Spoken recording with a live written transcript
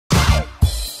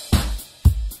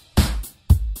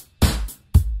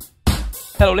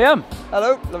Hello Liam.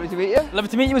 Hello, lovely to meet you. Lovely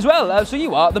to meet you as well. So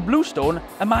you are the Bluestone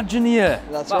Imagineer.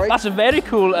 That's right. That's a very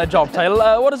cool job title.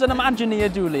 What does an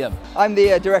Imagineer do, Liam? I'm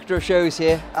the director of shows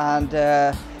here and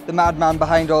the madman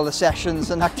behind all the sessions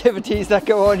and activities that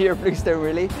go on here at Bluestone,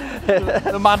 really.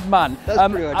 The madman.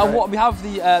 That's pretty much right. We have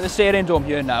the Stadium Dome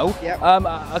here now. Yep.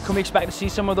 Can we expect to see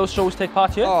some of those shows take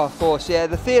part here? Oh, of course, yeah.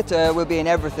 The theatre will be in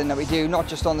everything that we do, not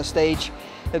just on the stage.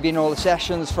 It'll be in all the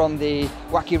sessions, from the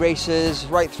wacky races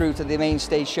right through to the main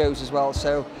stage shows as well.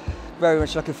 So very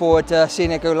much looking forward to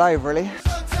seeing it go live, really.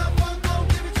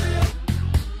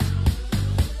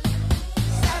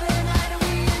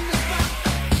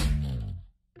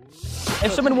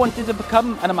 If someone wanted to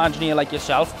become an Imagineer like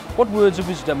yourself, what words of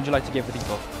wisdom would you like to give the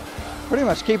people? Pretty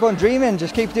much keep on dreaming,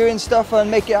 just keep doing stuff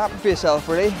and make it happen for yourself,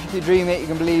 really. If you dream it, you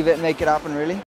can believe it and make it happen, really.